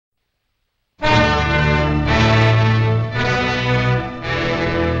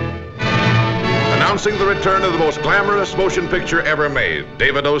Announcing the return of the most glamorous motion picture ever made,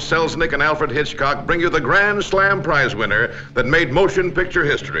 David O. Selznick and Alfred Hitchcock bring you the Grand Slam prize winner that made motion picture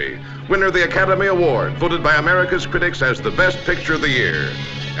history. Winner of the Academy Award, voted by America's critics as the best picture of the year.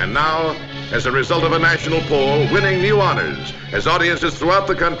 And now, as a result of a national poll, winning new honors as audiences throughout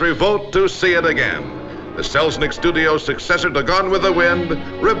the country vote to see it again. The Selznick Studio's successor to Gone with the Wind,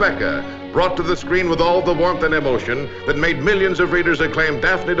 Rebecca, brought to the screen with all the warmth and emotion that made millions of readers acclaim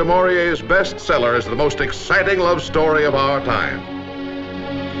Daphne du Maurier's bestseller as the most exciting love story of our time.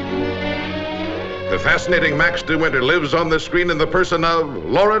 The fascinating Max de Winter lives on the screen in the person of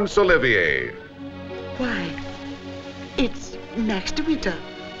Laurence Olivier. Why, it's Max de Winter.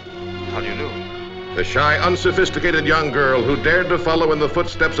 How do you do? The shy, unsophisticated young girl who dared to follow in the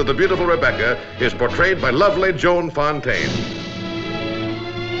footsteps of the beautiful Rebecca is portrayed by lovely Joan Fontaine.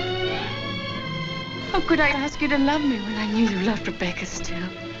 How could I ask you to love me when I knew you loved Rebecca still?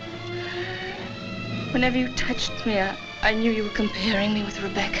 Whenever you touched me, I knew you were comparing me with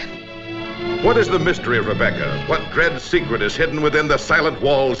Rebecca. What is the mystery of Rebecca? What dread secret is hidden within the silent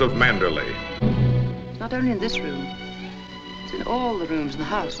walls of Manderley? It's not only in this room. It's in all the rooms in the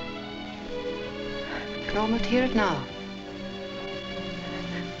house. You can almost hear it now.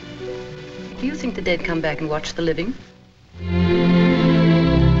 Do you think the dead come back and watch the living?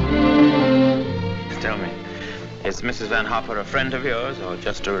 Tell me, is Mrs. Van Hopper a friend of yours or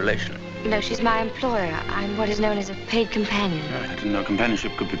just a relation? No, she's my employer. I'm what is known as a paid companion. Right, I didn't know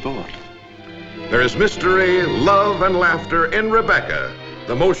companionship could be bought. There is mystery, love, and laughter in Rebecca,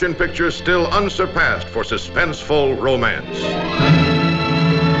 the motion picture still unsurpassed for suspenseful romance.